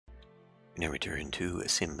Now return to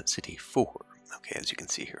SimCity 4. Okay, as you can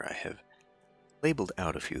see here, I have labeled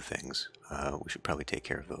out a few things. We should probably take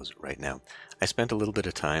care of those right now. I spent a little bit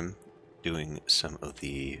of time doing some of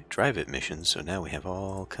the drive-it missions, so now we have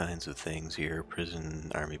all kinds of things here.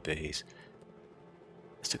 Prison, army base.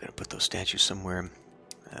 I still gotta put those statues somewhere.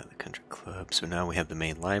 The country club. So now we have the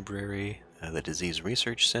main library, the disease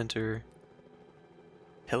research center,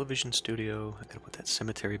 television studio. I gotta put that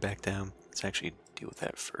cemetery back down. Let's actually deal with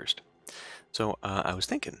that first. So I was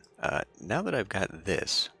thinking, now that I've got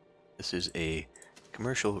this is a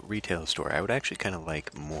commercial retail store. I would actually kind of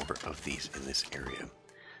like more of these in this area.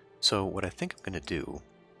 So what I think I'm going to do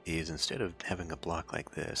is, instead of having a block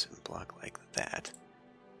like this and a block like that,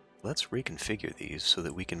 let's reconfigure these so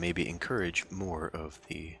that we can maybe encourage more of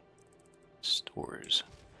the stores.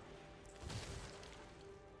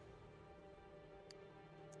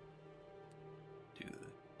 Do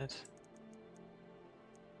that.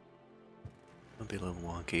 It'll be a little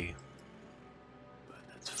wonky, but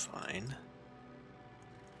that's fine.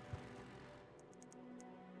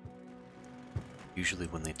 Usually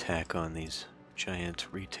when they tack on these giant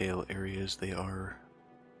retail areas, they are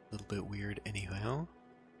a little bit weird anyhow.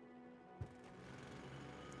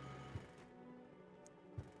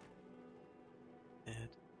 And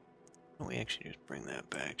why don't we actually just bring that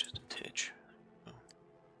back just a titch? Oh.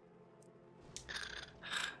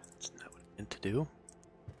 That's not what I meant to do.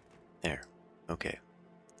 There. Okay.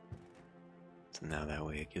 So now that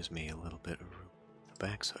way it gives me a little bit of room on the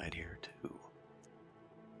backside here too.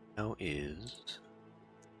 How is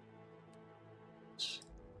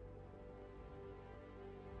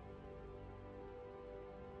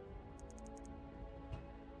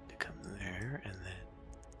to come there and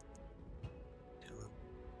then do a little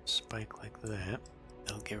spike like that?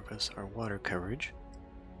 That'll give us our water coverage.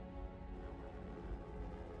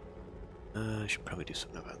 I should probably do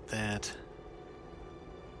something about that.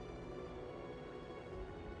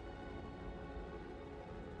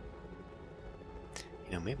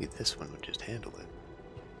 You know, maybe this one would just handle it.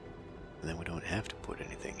 And then we don't have to put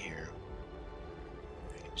anything here.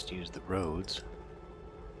 I can just use the roads.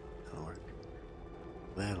 That'll work.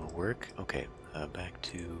 That'll work. Okay, back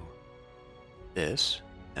to this.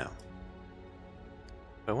 Now,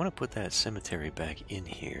 if I want to put that cemetery back in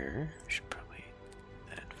here, I should probably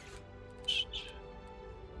do that first.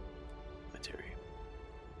 Cemetery.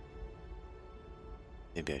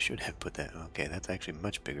 Maybe I should have put that. Okay, that's actually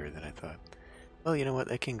much bigger than I thought. Well, you know what?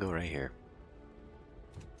 That can go right here.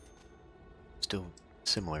 Still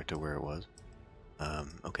similar to where it was.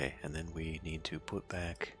 Okay, and then we need to put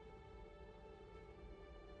back.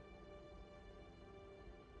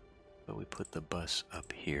 But we put the bus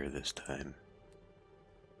up here this time.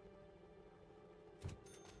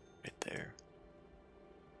 Right there.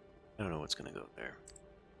 I don't know what's gonna go there.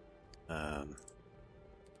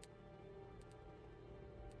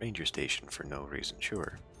 Ranger station for no reason,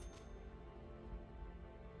 sure.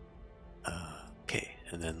 Okay,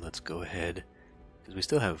 and then let's go ahead, because we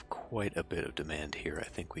still have quite a bit of demand here. I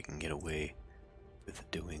think we can get away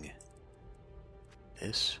with doing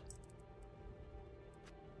this.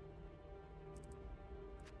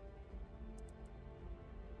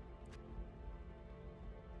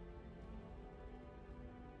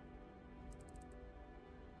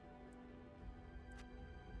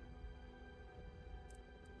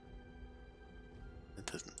 That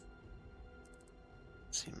doesn't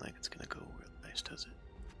seem like it's gonna go real nice, does it?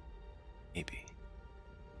 Maybe.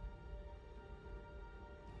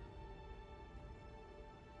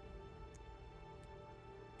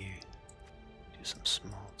 Here, do some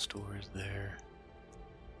small stores there.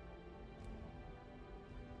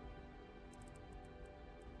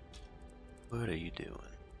 What are you doing?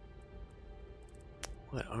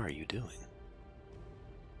 What are you doing?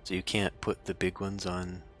 So you can't put the big ones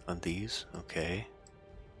on these? Okay.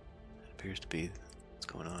 That appears to be what's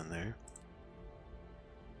going on there.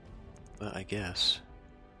 Well, I guess.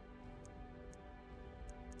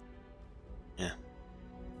 Yeah.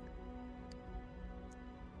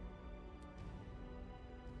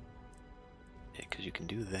 Yeah, because you can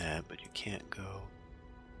do that, but you can't go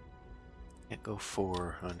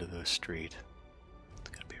 4 onto the street. It's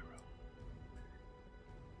gotta be a road.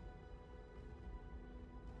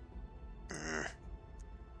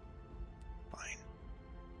 Fine.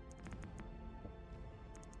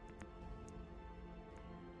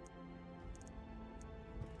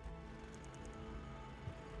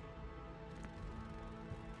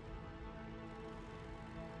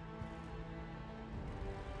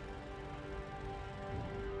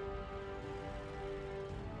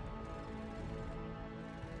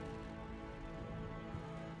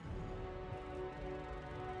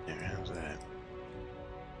 was that?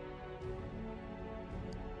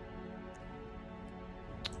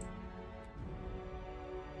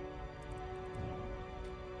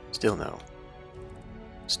 Still no.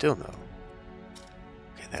 Still no.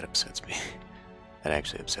 Okay, that upsets me. That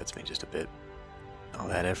actually upsets me just a bit. All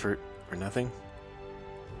that effort for nothing?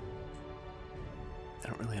 I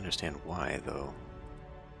don't really understand why, though.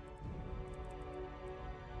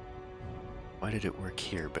 Why did it work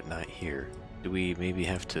here, but not here? Do we maybe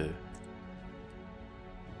have to... Let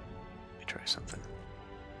me try something.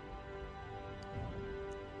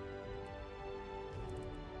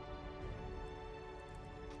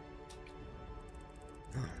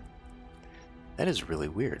 That is really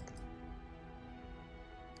weird.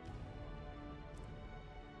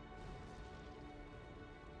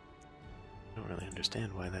 I don't really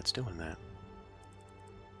understand why that's doing that.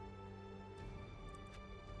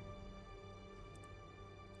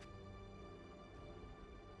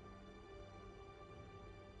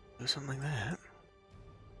 Do something like that.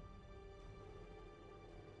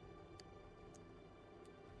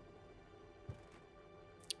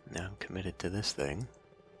 Now I'm committed to this thing.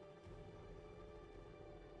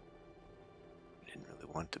 Didn't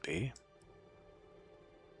really want to be.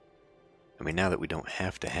 I mean, now that we don't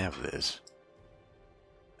have to have this.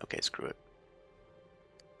 Okay, screw it.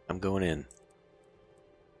 I'm going in.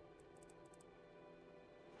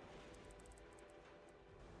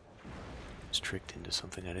 It's tricked into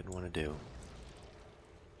something I didn't want to do.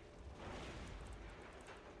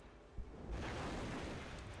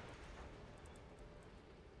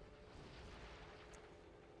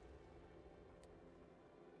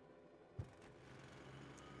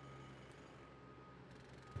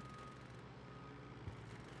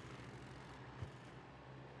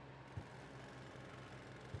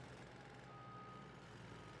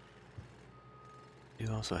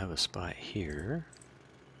 You also have a spot here.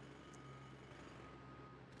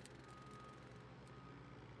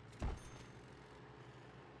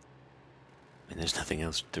 And there's nothing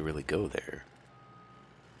else to really go there.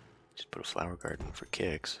 Just put a flower garden for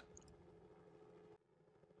kicks.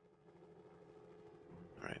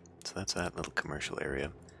 Alright, so that's that little commercial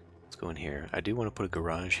area. Let's go in here. I do want to put a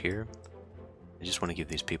garage here. I just want to give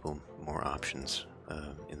these people more options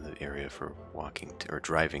in the area for walking to, or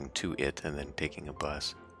driving to it and then taking a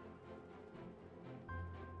bus.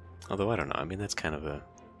 Although, I don't know, I mean, that's kind of a...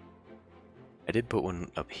 I did put one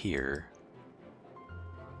up here.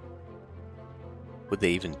 Would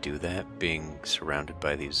they even do that, being surrounded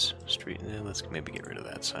by these streets? Let's maybe get rid of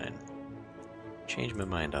that sign. Change my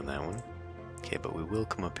mind on that one. Okay, but we will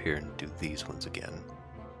come up here and do these ones again.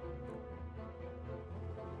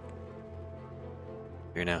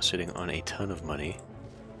 We're now sitting on a ton of money,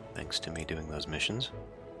 thanks to me doing those missions.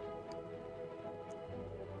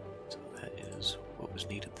 So that is what was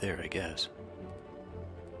needed there, I guess.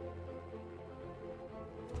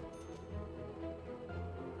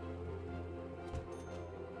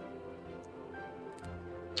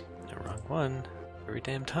 No, wrong one. Every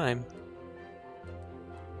damn time.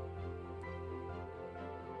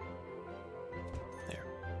 There.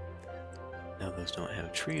 Now those don't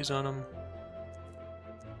have trees on them.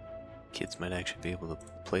 Kids might actually be able to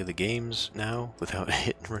play the games now without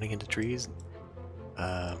running into trees.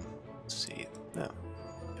 Let's see. No,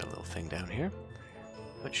 got a little thing down here.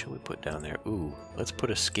 What should we put down there? Ooh, let's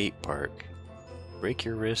put a skate park. Break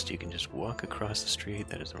your wrist, you can just walk across the street.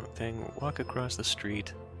 That is the wrong thing. Walk across the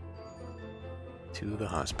street to the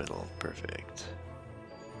hospital. Perfect.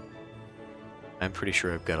 I'm pretty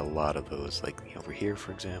sure I've got a lot of those, like over here,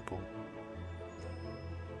 for example.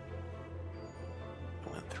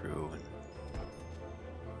 I went through and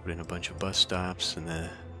put in a bunch of bus stops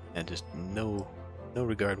and just no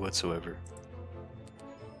regard whatsoever.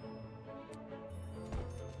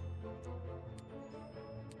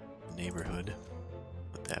 Neighborhood,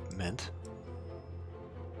 what that meant.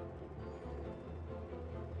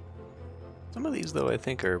 Some of these, though, I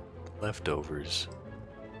think are leftovers.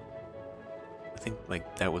 I think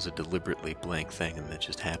like that was a deliberately blank thing and that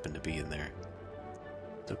just happened to be in there.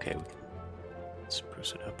 It's okay, we can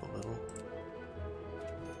spruce it up a little.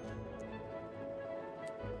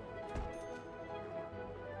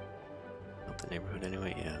 Help the neighborhood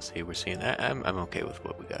anyway. Yeah, see, we're seeing. I'm okay with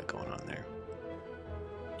what we got going on there.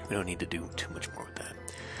 We don't need to do too much more with that.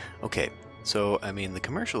 Okay, so, I mean, the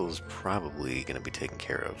commercial is probably going to be taken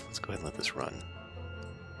care of. Let's go ahead and let this run.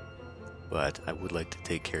 But I would like to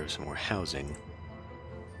take care of some more housing,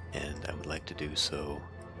 and I would like to do so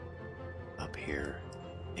up here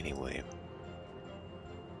anyway.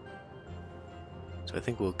 So I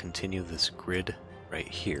think we'll continue this grid right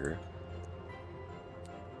here.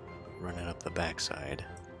 Run it up the backside.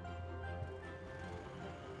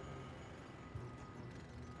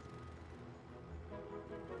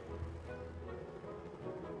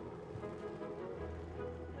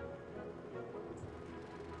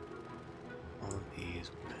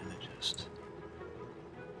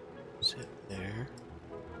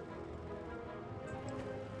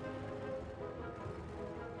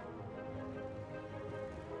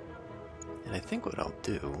 And I think what I'll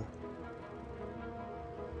do...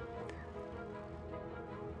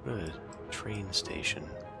 Put a train station.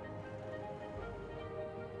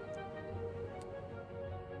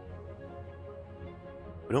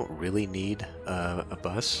 We don't really need a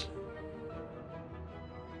bus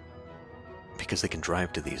because they can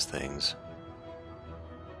drive to these things.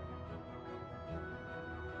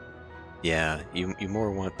 Yeah, you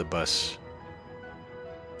more want the bus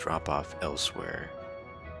drop off elsewhere,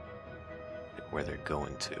 like where they're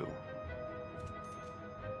going to.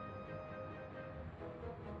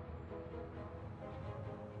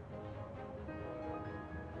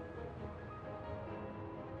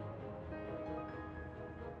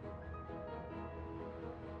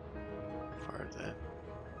 How far is that?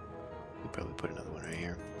 We'll probably put another one right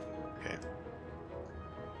here. Okay.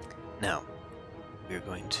 Now, we're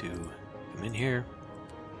going to come in here.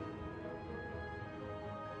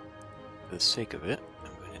 For the sake of it,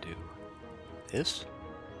 I'm going to do this.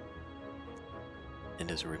 And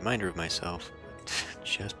as a reminder of myself,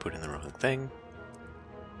 just put in the wrong thing.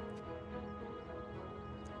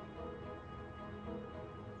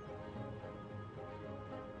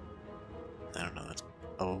 I don't know, that's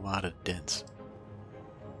a lot of dents.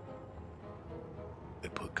 I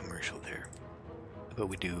put commercial there. But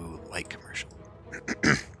we do light commercial.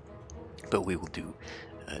 But we will do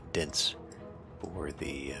dents for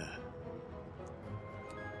the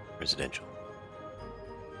residential.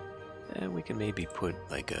 And we can maybe put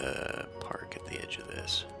like a park at the edge of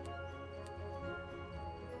this.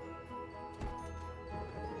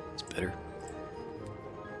 It's better.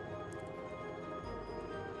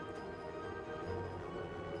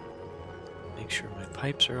 Make sure my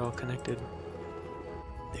pipes are all connected.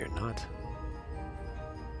 They're not.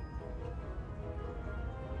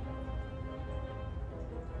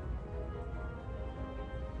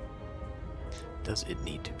 Does it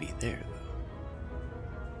need to be there,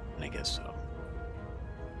 though? I guess so.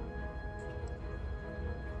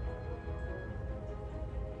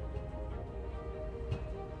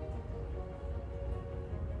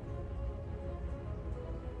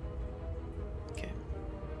 Okay.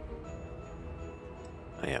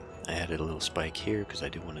 Oh yeah, I added a little spike here because I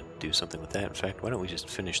do want to do something with that. In fact, why don't we just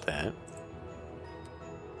finish that?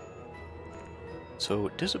 So,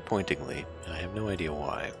 disappointingly, and I have no idea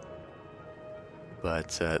why, but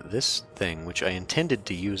this thing, which I intended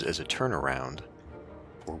to use as a turnaround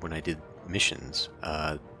for when I did missions,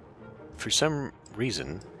 for some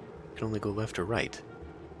reason, can only go left or right.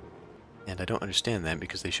 And I don't understand that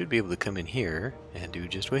because they should be able to come in here and do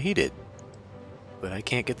just what he did. But I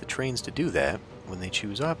can't get the trains to do that when they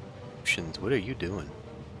choose options. What are you doing?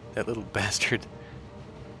 That little bastard.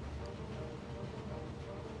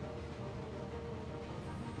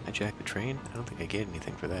 Hijack the train? I don't think I get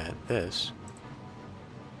anything for that. This.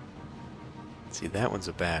 See, that one's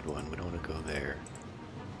a bad one. We don't want to go there.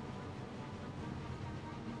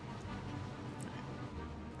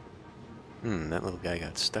 That little guy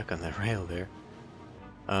got stuck on that rail there.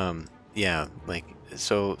 Yeah, like,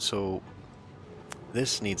 so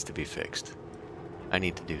this needs to be fixed. I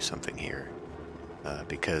need to do something here.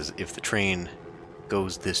 Because if the train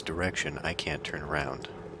goes this direction, I can't turn around.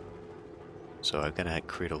 So I've got to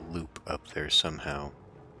create a loop up there somehow.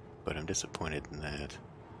 But I'm disappointed in that.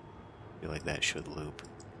 I feel like that should loop.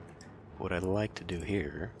 What I'd like to do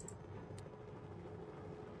here...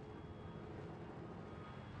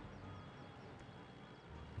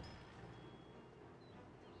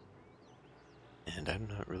 And I'm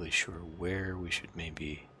not really sure where we should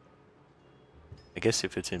maybe... I guess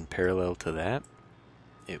if it's in parallel to that,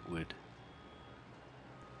 it would...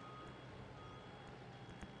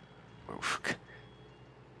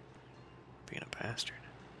 Being a bastard.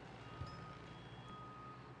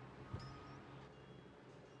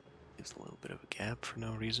 Gives a little bit of a gap for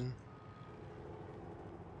no reason.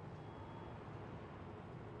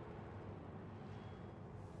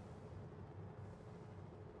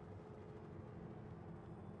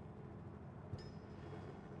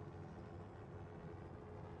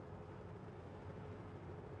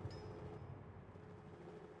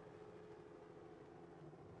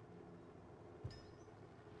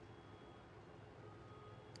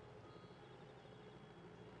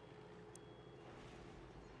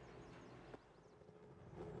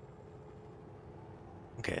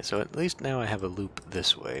 Okay, so at least now I have a loop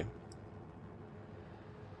this way.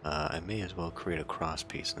 I may as well create a cross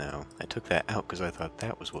piece now. I took that out because I thought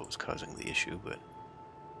that was what was causing the issue, but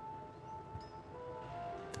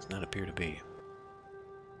does not appear to be.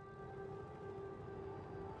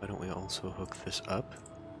 Why don't we also hook this up?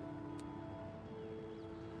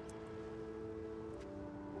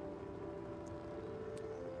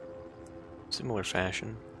 similar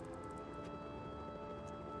fashion.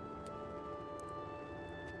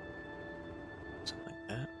 Something like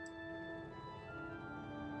that.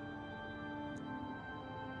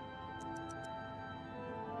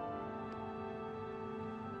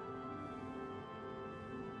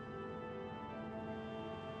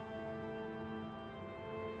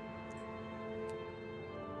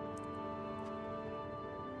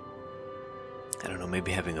 I don't know,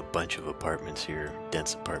 maybe having a bunch of apartments here,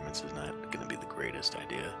 dense apartments, is not going to be the greatest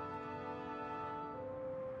idea.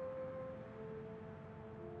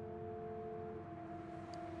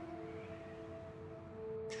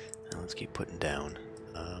 Now let's keep putting down.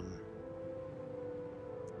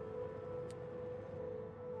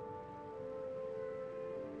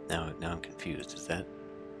 Now I'm confused. Is that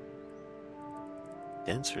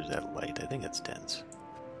dense or is that light? I think it's dense.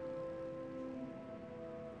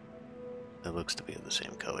 It looks to be of the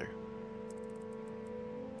same color.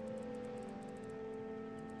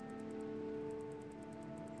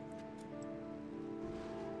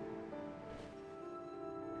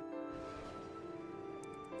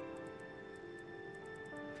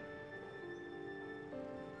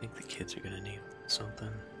 I think the kids are gonna need something.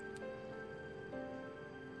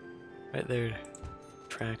 Right there.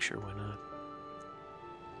 Track, sure, why not?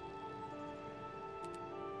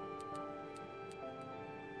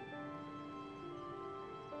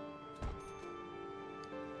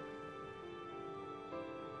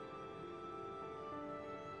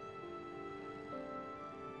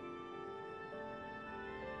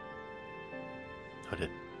 Oh, did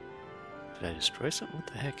I destroy something? What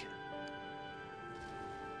the heck?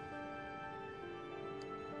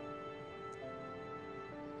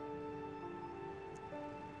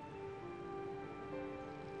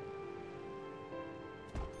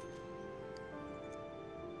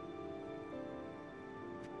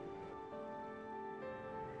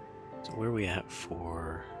 So where are we at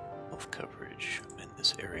for health coverage in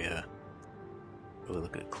this area? Oh,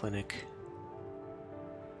 look at a clinic.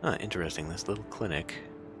 Ah, interesting. This little clinic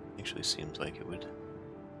actually seems like it would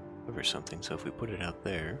cover something. So if we put it out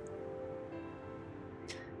there,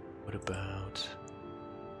 what about...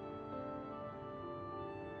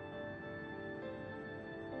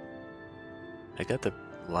 I got the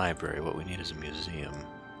library. What we need is a museum.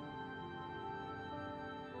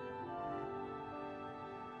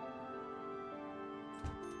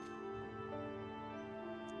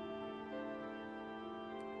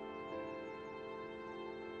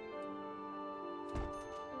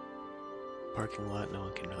 Parking lot no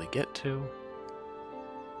one can really get to.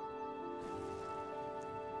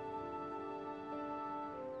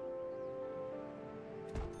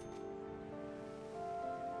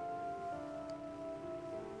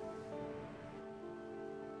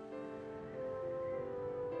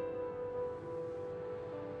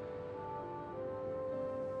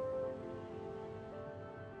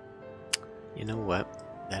 You know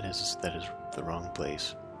what? That is the wrong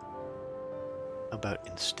place. How about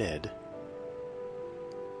instead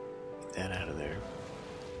that out of there.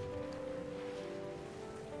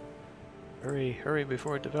 Hurry, hurry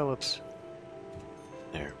before it develops.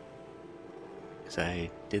 There. Because I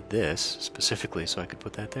did this specifically so I could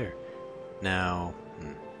put that there. Now,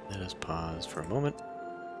 let us pause for a moment.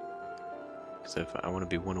 Because if I want to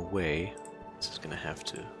be one away, this is going to have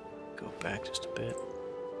to go back just a bit.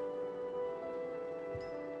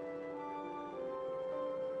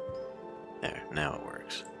 There, now it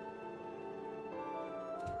works.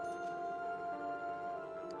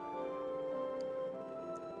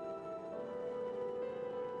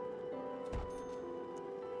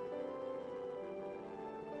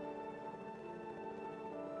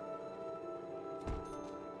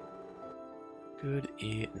 Good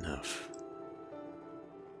enough.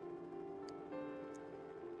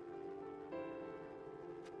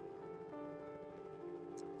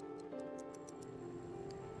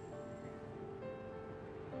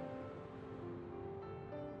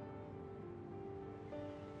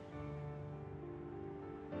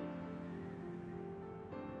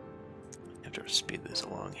 I have to speed this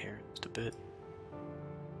along here just a bit.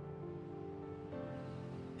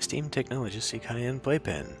 Steam technologists seek high-end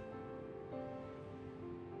playpen.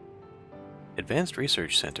 Advanced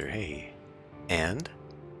Research Center, hey. And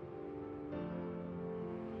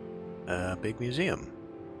a big museum.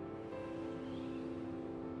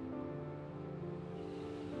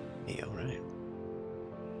 Hey, alright.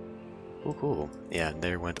 Cool, cool. Yeah,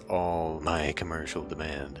 there went all my commercial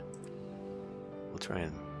demand. We'll try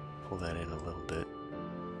and pull that in a little bit.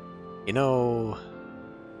 You know,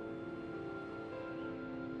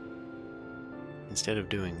 instead of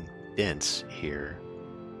doing dense here,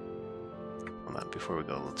 hold on, before we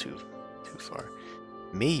go a little too too far.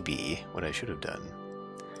 Maybe what I should have done,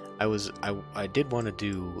 I did want to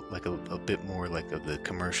do like a bit more like of the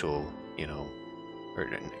commercial, you know, or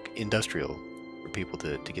industrial for people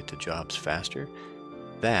to get to jobs faster.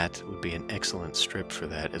 That would be an excellent strip for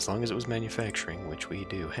that, as long as it was manufacturing, which we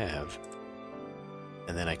do have.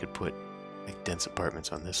 And then I could put like dense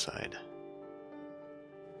apartments on this side.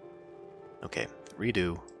 Okay,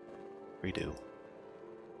 redo.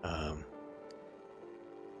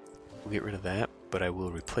 We'll get rid of that, but I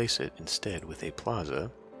will replace it instead with a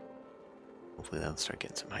plaza. Hopefully that'll start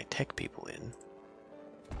getting some high-tech people in.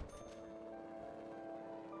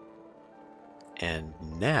 And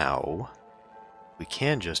now we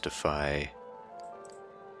can justify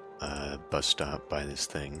a bus stop by this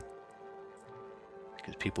thing,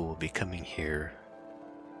 because people will be coming here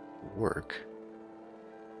to work.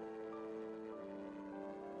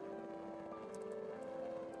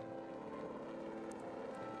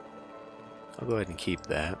 I'll go ahead and keep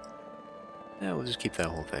that. Yeah, we'll just keep that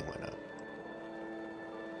whole thing. Why not?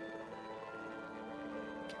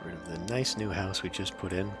 Get rid of the nice new house we just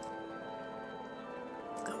put in.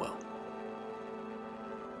 Oh well.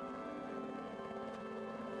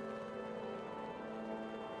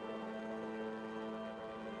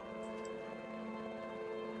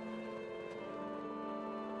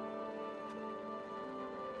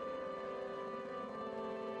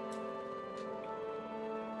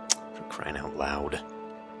 For crying out loud.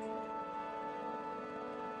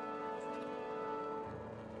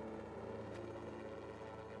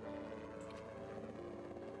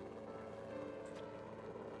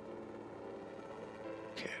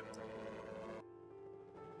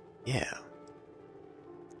 Yeah.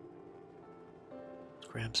 Let's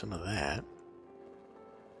grab some of that.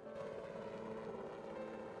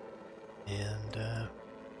 And,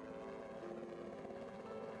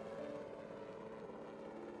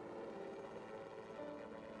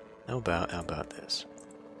 how about this?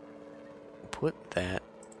 Put that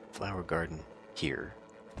flower garden here.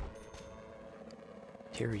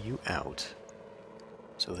 Tear you out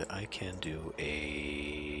so that I can do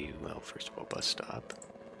a, well, first of all, bus stop.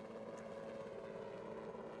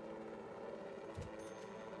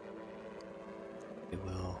 We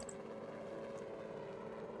will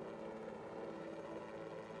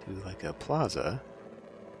do like a plaza.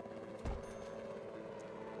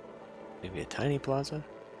 Maybe a tiny plaza?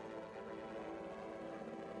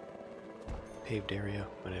 Paved area,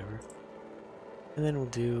 whatever. And then we'll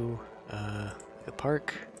do a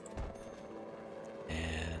park.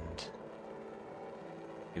 And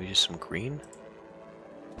maybe just some green.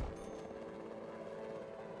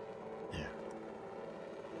 There.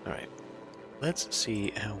 Alright. Let's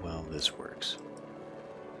see how well this works.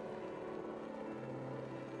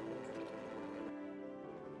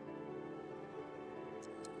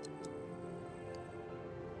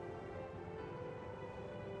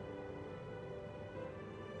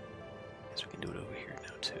 Guess we can do it over here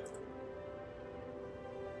now too.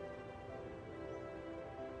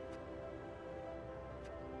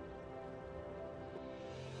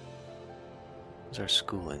 How's our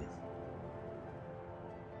schooling?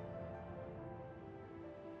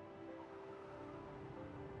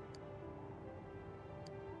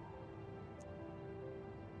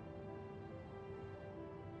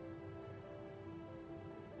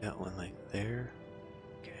 Got one like there.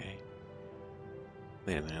 Okay.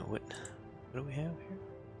 Wait a minute, what do we have here?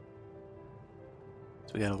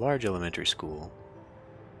 So we got a large elementary school.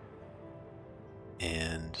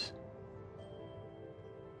 And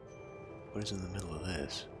what is in the middle of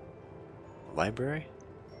this? Library?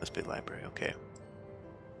 Must be library, okay.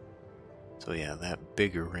 So yeah, that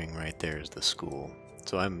bigger ring right there is the school.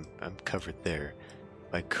 So I'm covered there.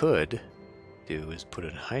 What I could do is put a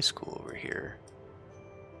high school over here.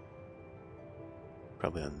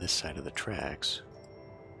 Probably on this side of the tracks.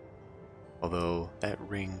 Although that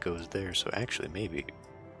ring goes there, so actually maybe...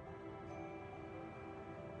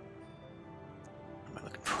 What am I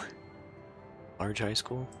looking for? Large high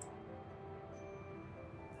school?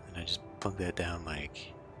 And I just plug that down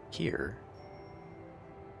like here.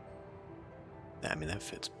 I mean, that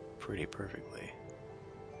fits pretty perfectly.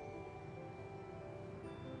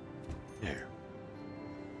 There.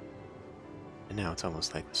 And now it's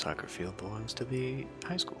almost like the soccer field belongs to the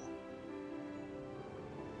high school.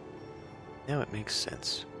 Now it makes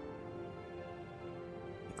sense.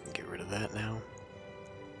 We can get rid of that now.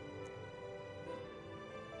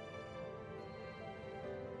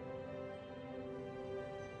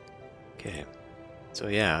 Okay. So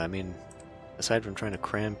yeah, I mean, aside from trying to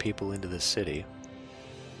cram people into this city,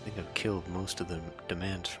 I think I've killed most of the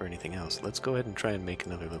demands for anything else. Let's go ahead and try and make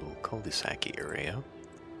another little cul-de-sac area.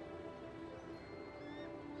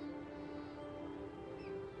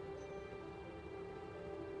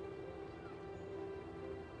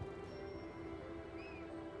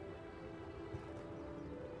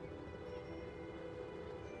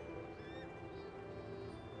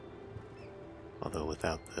 Although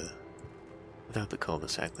without the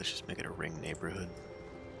cul-de-sac, let's just make it a ring neighborhood.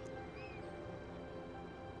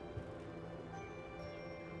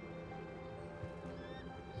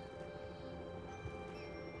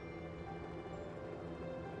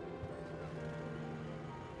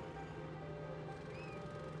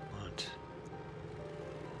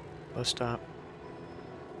 Bus stop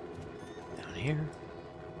down here.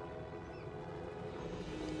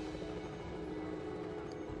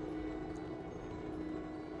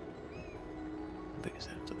 How big is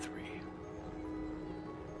that? It's a 3.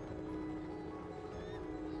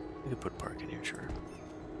 We could put park in here, sure.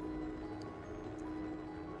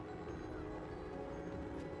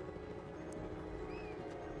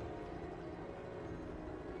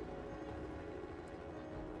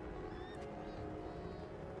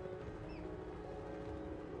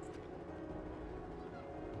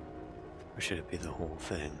 Or should it be the whole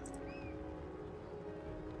thing?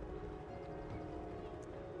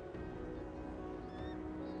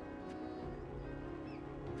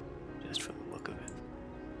 Just for the look of it.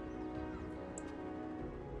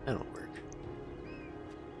 That'll work.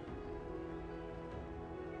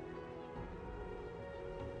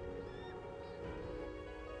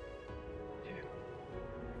 Here.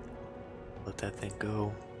 Let that thing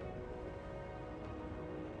go.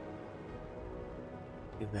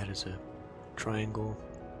 Give that as a triangle.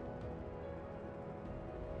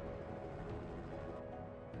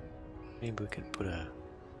 Maybe we could put a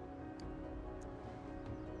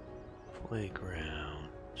playground.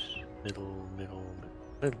 Middle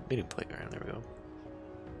playground, there we go.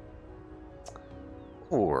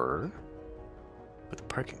 Or put the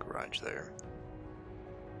parking garage there.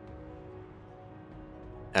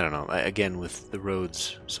 I don't know. Again, with the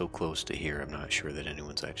roads so close to here, I'm not sure that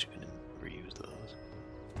anyone's actually going to reuse those.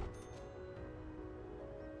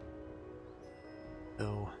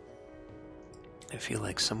 Though, I feel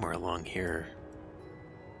like somewhere along here,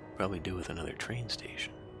 probably do with another train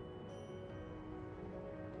station.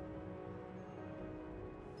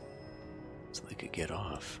 So they could get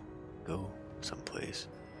off, go someplace.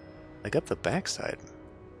 Like up the backside.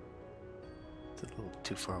 It's a little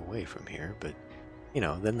too far away from here, but, you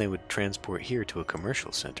know, then they would transport here to a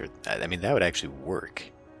commercial center. I mean, that would actually work,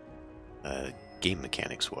 game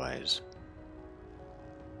mechanics-wise.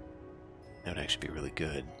 That would actually be really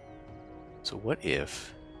good. So what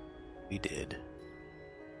if we did...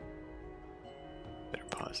 Better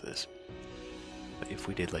pause this. But if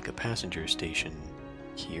we did like a passenger station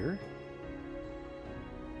here?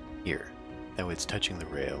 Here. That way it's touching the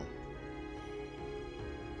rail.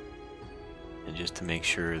 And just to make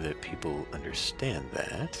sure that people understand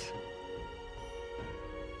that...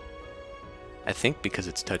 I think because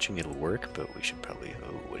it's touching it'll work, but we should probably...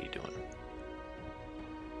 Oh, what are you doing?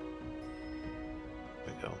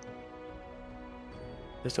 There we go.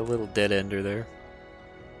 Just a little dead ender there.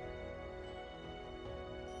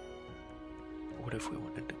 What if we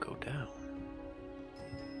wanted to go down?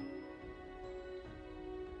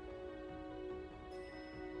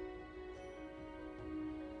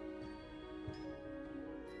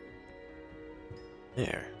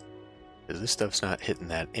 There. Because this stuff's not hitting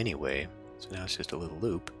that anyway, so now it's just a little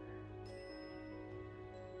loop.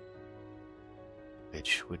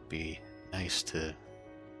 Which would be nice to...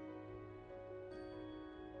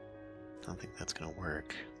 I don't think that's gonna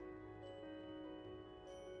work.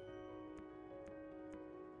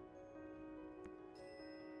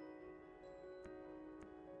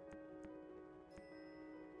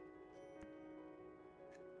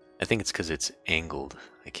 I think it's because it's angled.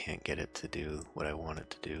 I can't get it to do what I want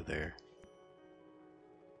it to do there.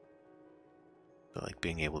 But like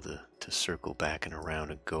being able to circle back and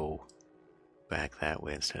around and go back that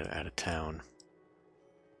way instead of out of town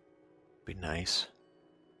would be nice.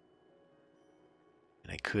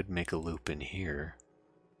 And I could make a loop in here.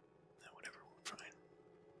 Whatever, we're fine.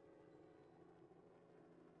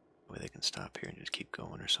 That way they can stop here and just keep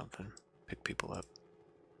going or something. Pick people up.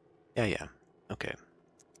 Yeah, okay.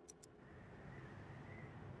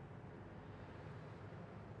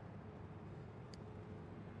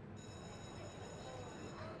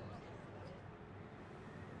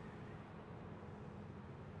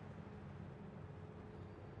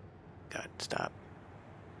 God, stop.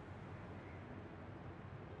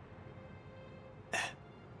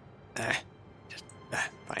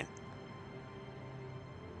 Fine.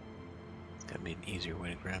 Gotta be an easier way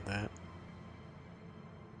to grab that.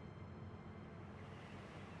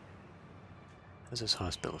 How's this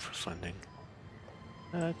hospital for funding?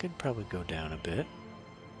 Could probably go down a bit.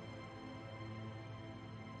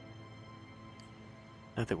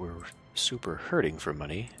 Not that we're super hurting for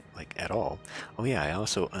money, like at all. Oh yeah, I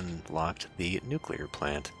also unlocked the nuclear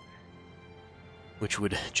plant, which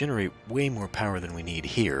would generate way more power than we need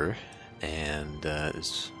here, and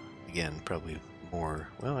is, again, probably more...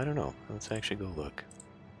 Well, I don't know. Let's actually go look.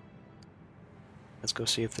 Let's go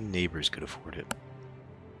see if the neighbors could afford it.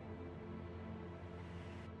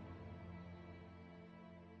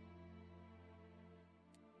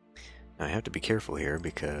 Now, I have to be careful here,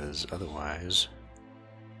 because otherwise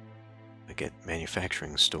I get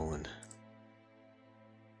manufacturing stolen.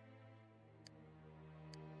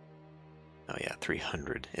 Oh yeah,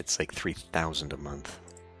 300. It's like 3,000 a month.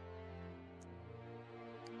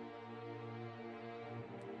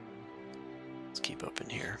 Let's keep up in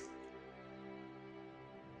here.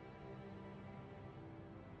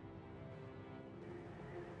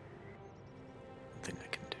 Nothing I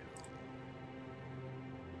can do.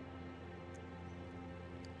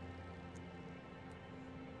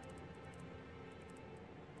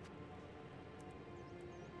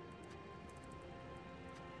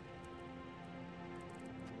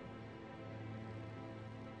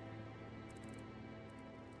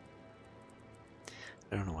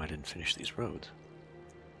 I don't know why I didn't finish these roads.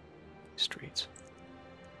 Streets.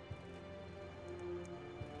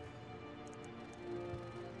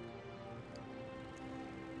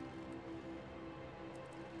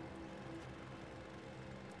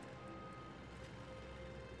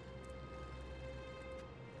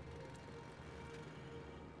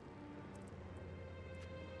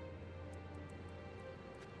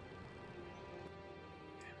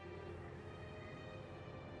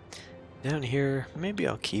 Down here, maybe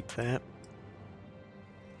I'll keep that.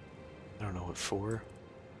 I don't know what for.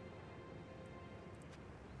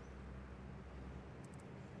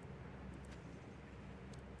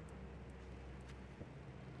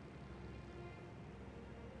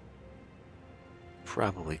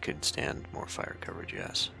 Probably could stand more fire coverage,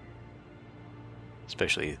 yes.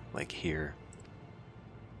 Especially like here.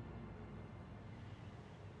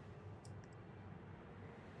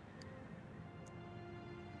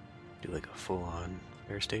 Do like a full-on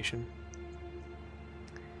fire station.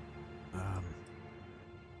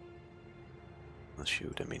 Let's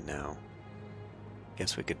shoot, I mean now.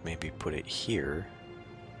 Guess we could maybe put it here.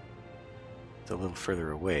 It's a little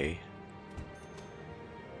further away.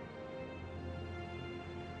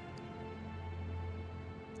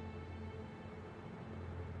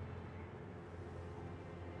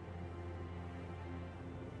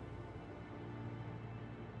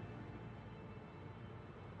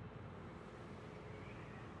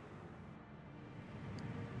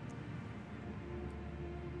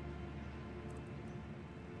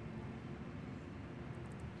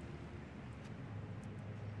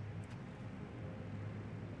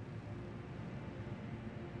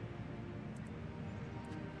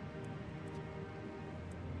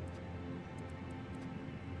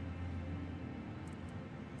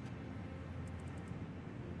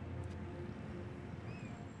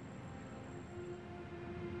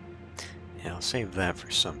 Yeah, I'll save that for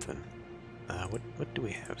something. What do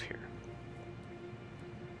we have here?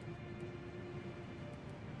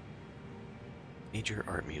 Major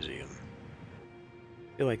Art Museum.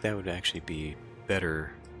 I feel like that would actually be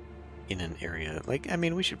better in an area. Like, I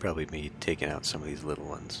mean, we should probably be taking out some of these little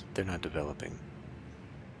ones. They're not developing.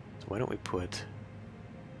 So why don't we put...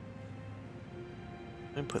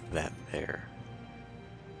 I'm gonna put that there.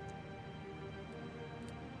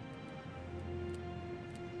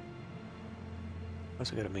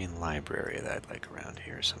 Also got a main library that I'd like around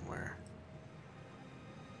here somewhere.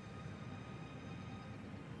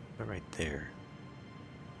 But right there.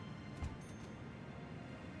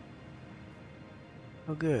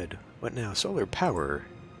 Oh good. What now? Solar power.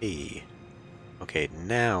 Hey. Okay,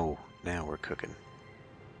 now we're cooking.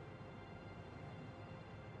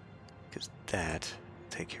 Because that will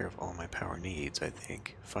take care of all my power needs, I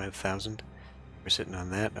think. 5,000? We're sitting on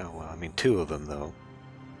that? Oh well, I mean 2 of them though.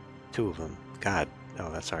 2 of them. God. Oh,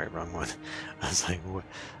 that's alright, wrong one. I was like, what?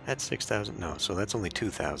 That's 6,000? No, so that's only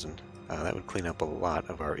 2,000. That would clean up a lot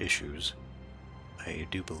of our issues, I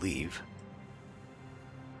do believe.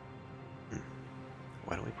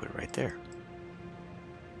 Why don't we put it right there?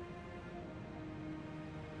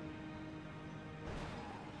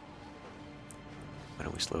 Why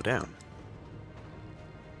don't we slow down?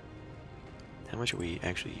 How much are we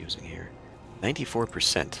actually using here?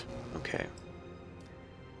 94%. Okay.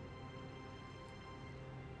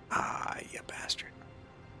 Ah, you bastard.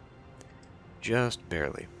 Just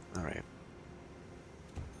barely. Alright.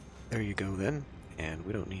 There you go then. And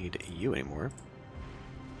we don't need you anymore.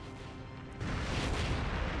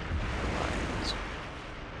 Lines.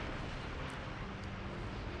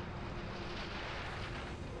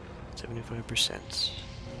 75%.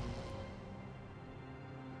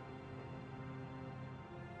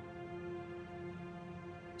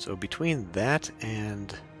 So between that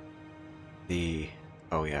and the...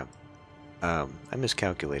 Oh yeah. I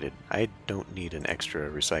miscalculated. I don't need an extra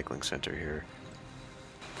recycling center here.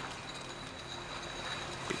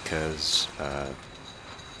 Because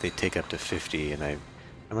they take up to 50, and I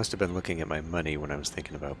must have been looking at my money when I was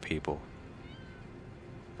thinking about people.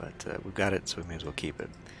 But we've got it, so we may as well keep it.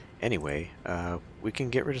 Anyway, we can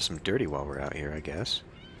get rid of some dirty while we're out here, I guess.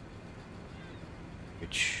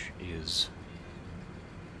 Which is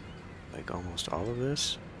like almost all of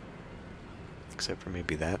this. Except for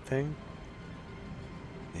maybe that thing.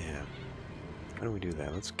 Yeah. Why don't we do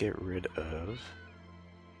that? Let's get rid of...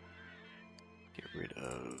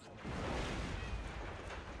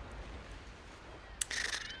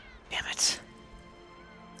 Damn it.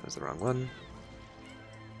 That was the wrong one.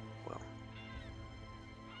 Well.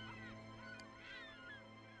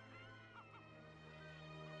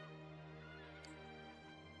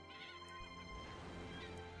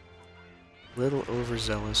 Little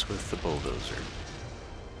overzealous with the bulldozer.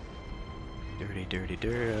 Dirty, dirty,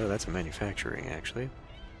 dirty. Oh, that's a manufacturing, actually.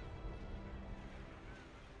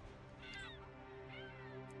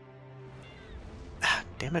 Ah,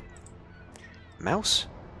 damn it. Mouse?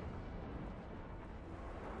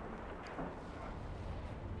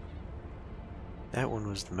 That one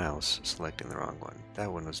was the mouse selecting the wrong one.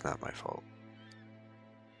 That one was not my fault.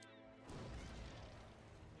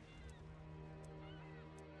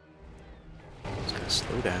 Just gotta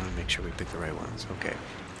slow down and make sure we pick the right ones. Okay.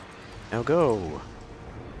 Now go!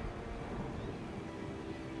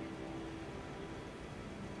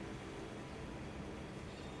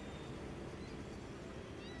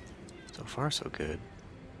 So far, so good.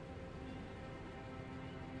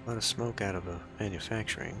 A lot of smoke out of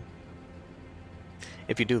manufacturing.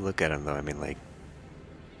 If you do look at them, though, I mean, like,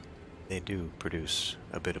 they do produce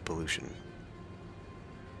a bit of pollution.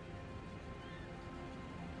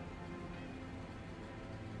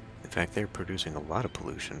 In fact, they're producing a lot of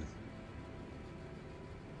pollution.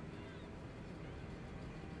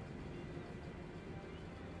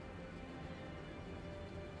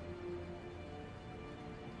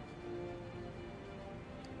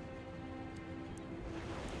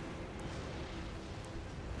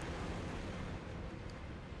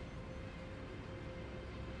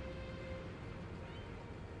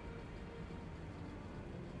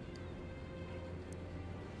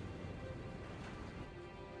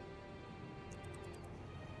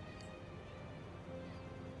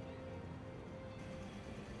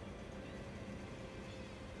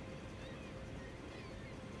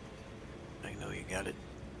 I know you got it.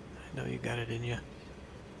 I know you got it in you.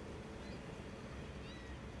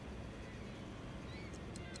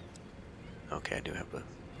 Okay, I do have a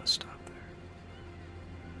bus stop there.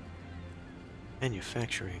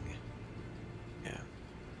 Manufacturing. Yeah.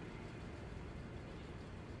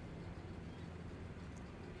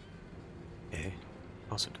 Okay.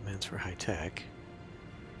 Also demands for high tech.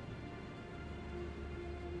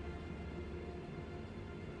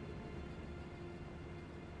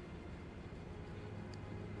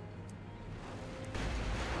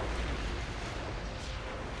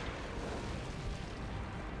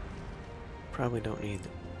 Probably don't need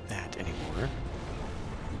that anymore.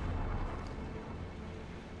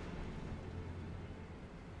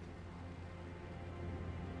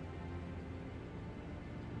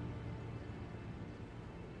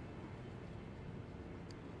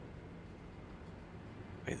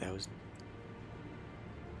 Wait, that was...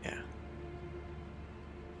 yeah.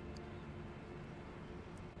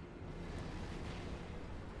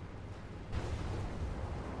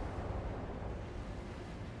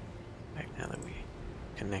 Now that we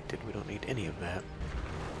connected, we don't need any of that.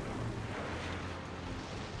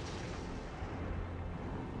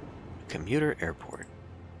 Commuter airport.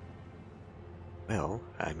 Well,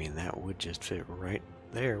 I mean, that would just fit right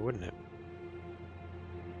there, wouldn't it?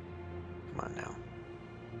 Come on now.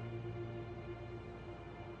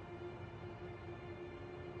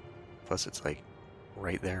 Plus, it's like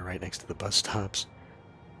right there, right next to the bus stops.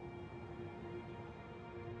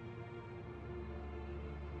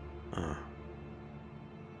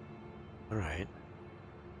 Alright.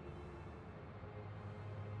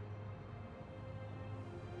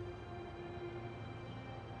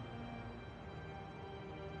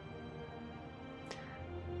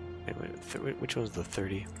 Wait, which one's the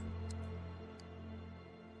 30?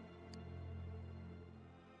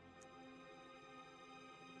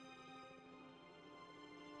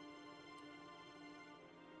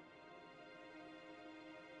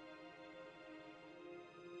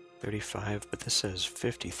 35, but this says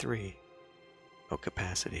 53. Oh,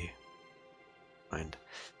 capacity. Mind.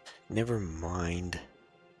 Never mind.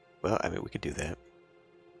 Well, I mean, we could do that.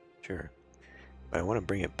 Sure. But I want to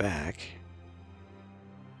bring it back.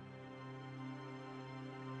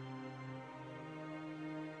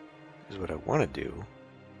 Because what I want to do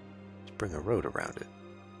is bring a road around it.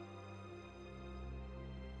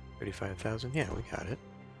 35,000? Yeah, we got it.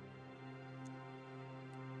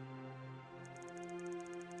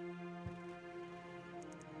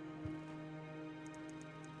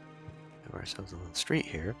 Have ourselves a little street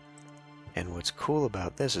here. And what's cool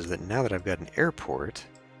about this is that now that I've got an airport,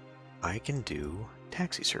 I can do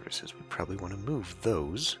taxi services. We probably want to move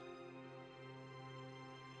those.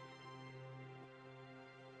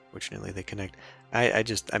 Fortunately, they connect. I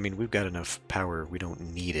mean, we've got enough power. We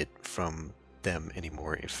don't need it from them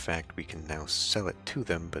anymore. In fact, we can now sell it to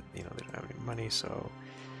them, but, you know, they don't have any money, so...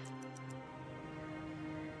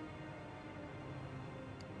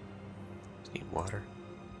 Just need water.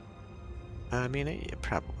 I mean, yeah,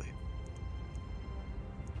 probably.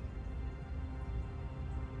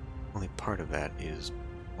 Only part of that is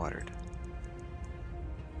watered.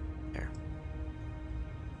 There.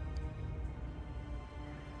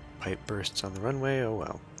 Pipe bursts on the runway, oh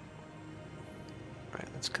well. Alright,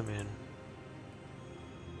 let's come in.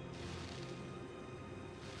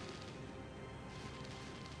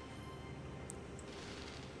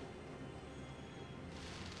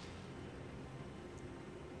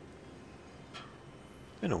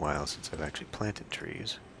 It's been a while since I've actually planted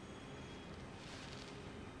trees.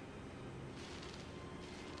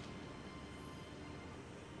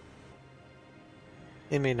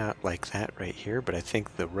 They may not like that right here, but I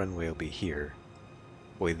think the runway will be here.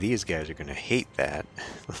 Boy, these guys are going to hate that.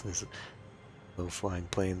 Low-flying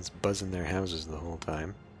planes buzzing their houses the whole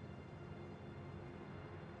time.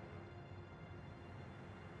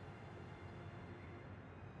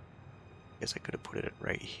 Guess I could have put it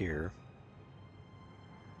right here.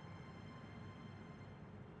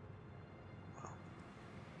 Well.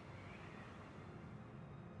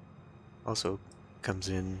 Also comes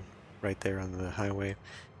in right there on the highway.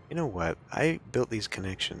 You know what? I built these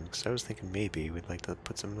connections because I was thinking maybe we'd like to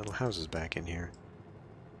put some little houses back in here.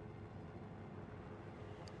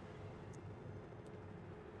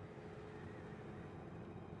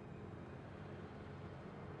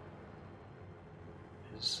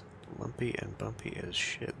 It's lumpy and bumpy as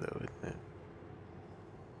shit, though, isn't it?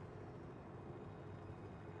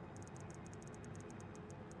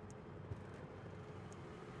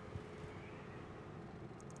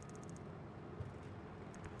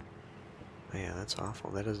 Oh, yeah, that's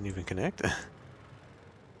awful. That doesn't even connect. There.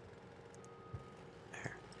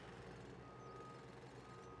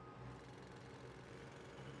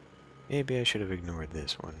 Maybe I should have ignored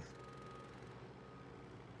this one.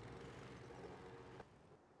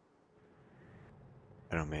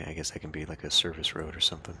 I don't know, I guess that can be like a service road or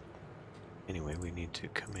something. Anyway, we need to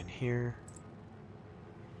come in here.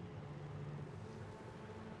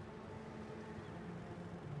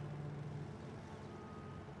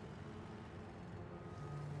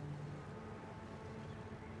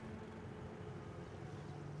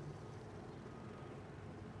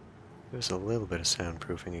 There's a little bit of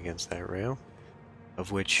soundproofing against that rail,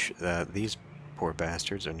 of which these poor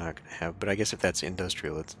bastards are not going to have, but I guess if that's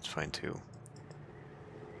industrial, it's fine too.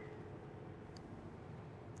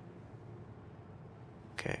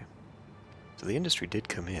 Okay, so the industry did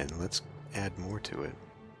come in. Let's add more to it.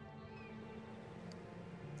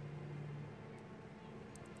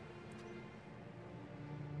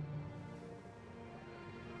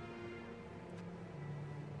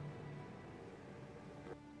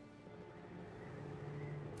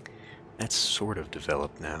 That's sort of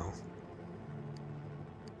developed now.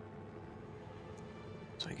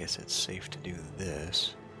 So I guess it's safe to do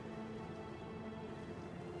this.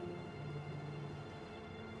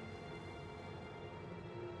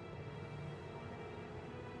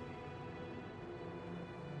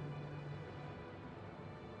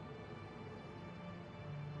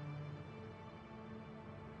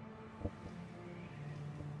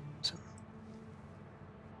 So,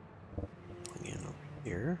 plug in over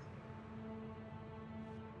here.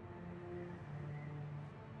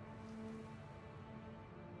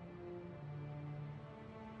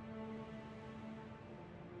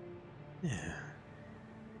 Yeah.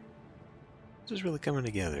 This is really coming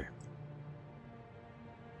together.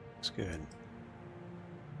 It's good.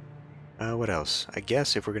 What else? I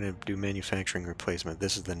guess if we're going to do manufacturing replacement,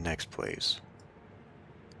 this is the next place.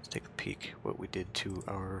 Let's take a peek what we did to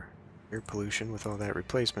our air pollution with all that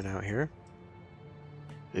replacement out here.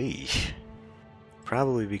 Eesh.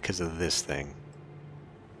 Probably because of this thing.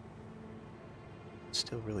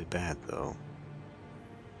 Still really bad, though.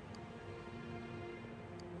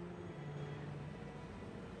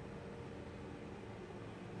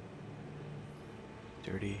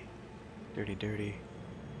 Dirty, dirty, dirty.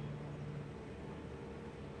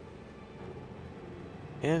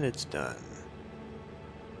 And it's done.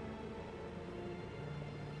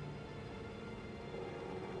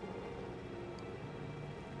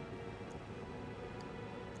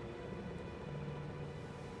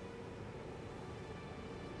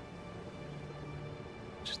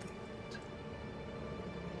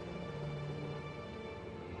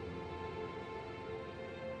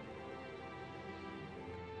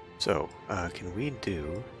 So, can we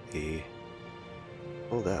do the...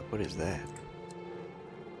 Hold up, what is that?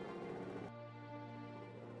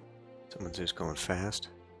 Someone's just going fast.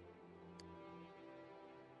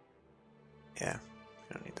 Yeah,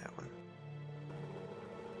 I don't need that one.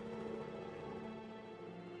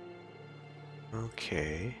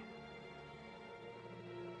 Okay.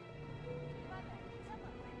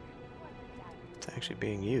 It's actually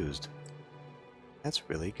being used. That's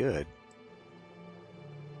really good.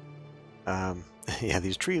 Yeah,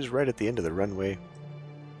 these trees right at the end of the runway.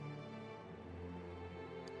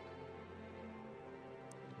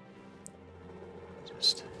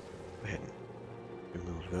 Just go ahead and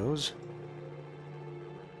remove those.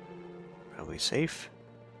 Probably safe.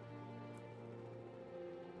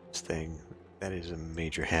 This thing, that is a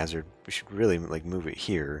major hazard. We should really, like, move it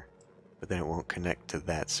here, but then it won't connect to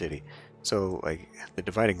that city. So, like, the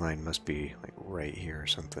dividing line must be, like, right here or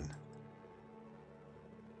something.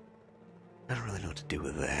 I don't really know what to do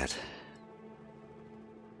with that.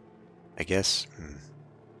 I guess,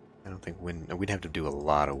 I don't think wind, we'd have to do a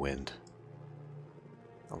lot of wind.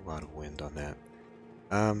 A lot of wind on that.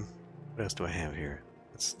 What else do I have here?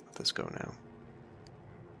 Let's let this go now.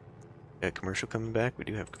 Got commercial coming back? We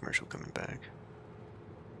do have commercial coming back.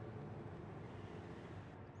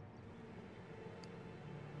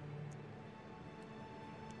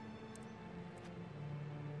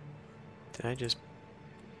 Did I just...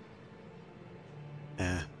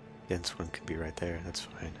 dense one could be right there, that's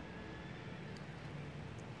fine.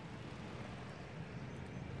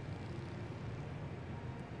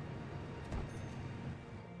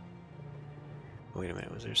 Wait a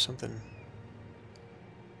minute, was there something...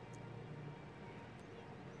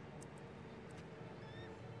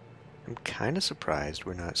 I'm kind of surprised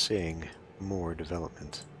we're not seeing more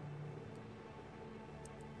development.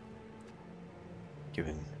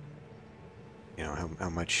 Given, you know, how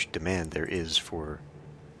much demand there is for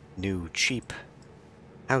new, cheap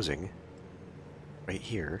housing right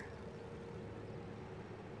here.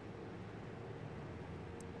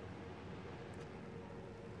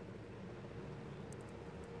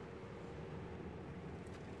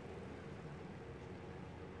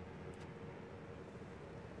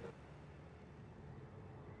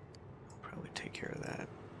 Take care of that.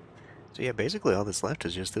 So yeah, basically all that's left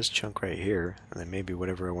is just this chunk right here, and then maybe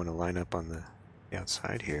whatever I want to line up on the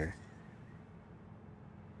outside here.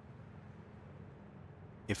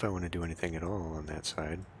 If I want to do anything at all on that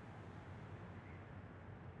side.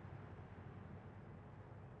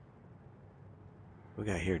 We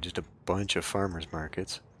got here just a bunch of farmers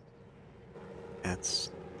markets.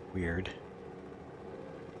 That's weird.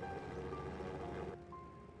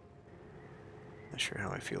 Not sure how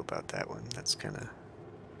I feel about that one. That's kind of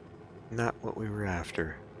not what we were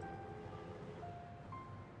after.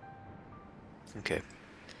 Okay.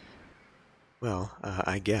 Well,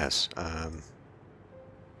 I guess.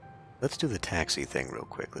 Let's do the taxi thing real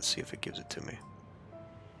quick. Let's see if it gives it to me.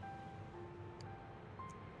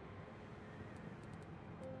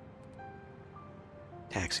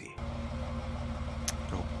 Taxi.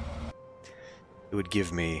 Oh. It would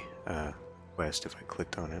give me West if I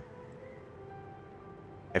clicked on it.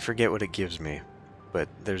 I forget what it gives me, but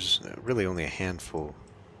there's really only a handful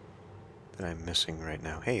that I'm missing right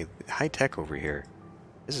now. Hey, high tech over here.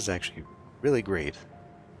 This is actually really great.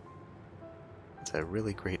 It's a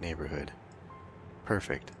really great neighborhood.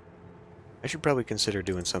 Perfect. I should probably consider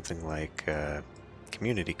doing something like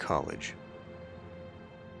community college.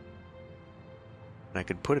 And I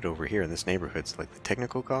could put it over here in this neighborhood. It's like the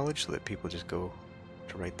technical college so that people just go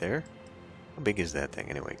to right there. How big is that thing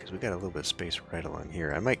anyway? Because we got a little bit of space right along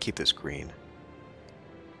here. I might keep this green.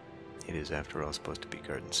 It is, after all, supposed to be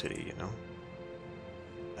Garden City, you know?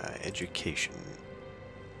 Education.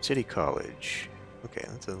 City College. Okay,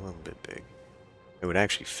 that's a little bit big. It would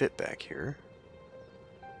actually fit back here.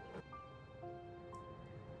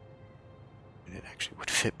 And it actually would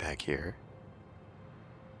fit back here.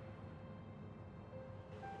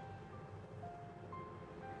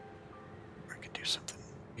 Or I could do something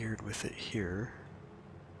weird with it here.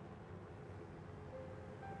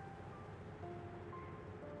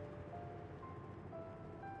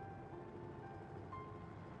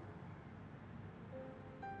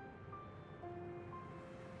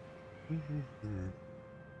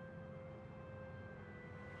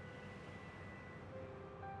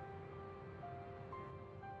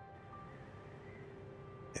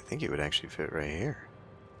 I think it would actually fit right here.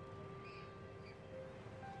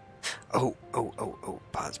 Oh,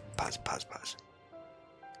 pause.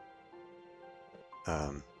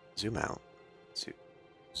 Zoom out.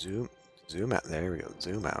 Zoom out. There we go.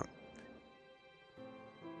 Zoom out.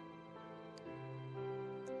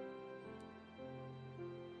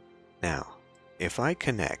 Now, if I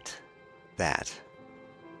connect that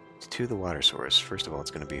to the water source, first of all,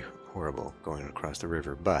 it's going to be horrible going across the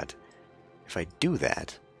river, but if I do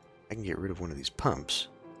that, I can get rid of one of these pumps.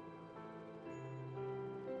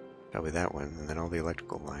 Probably that one, and then all the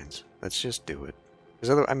electrical lines. Let's just do it.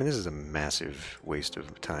 Because I mean, this is a massive waste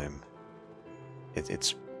of time.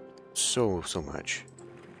 It's so much,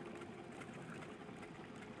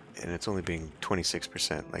 and it's only being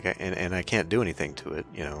 26%. Like, and I can't do anything to it.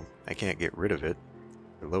 You know, I can't get rid of it,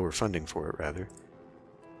 or lower funding for it rather.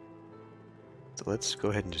 So let's go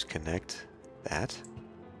ahead and just connect that,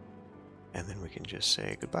 and then we can just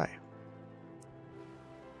say goodbye.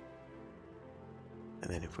 And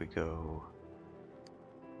then if we go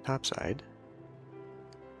topside,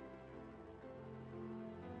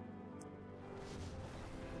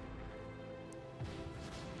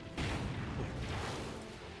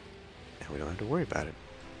 now we don't have to worry about it.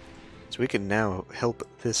 So we can now help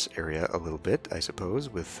this area a little bit, I suppose,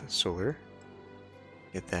 with solar.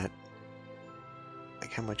 Get that.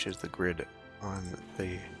 Like, how much is the grid on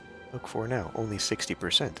the Hook 4 now? Only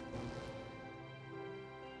 60%.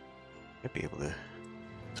 Might be able to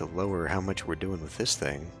lower how much we're doing with this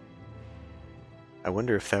thing. I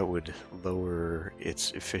wonder if that would lower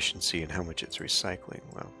its efficiency and how much it's recycling.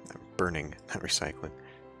 Well, burning, not recycling.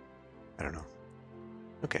 I don't know.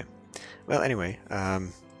 Okay. Well, anyway,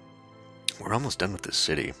 we're almost done with this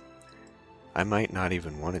city. I might not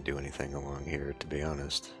even want to do anything along here, to be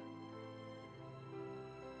honest.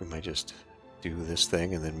 We might just do this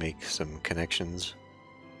thing and then make some connections.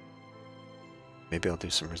 Maybe I'll do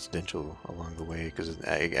some residential along the way, because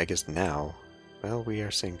I guess now, well, we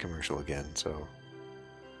are seeing commercial again, so...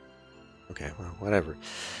 Okay, well, whatever.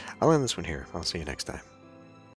 I'll end this one here. I'll see you next time.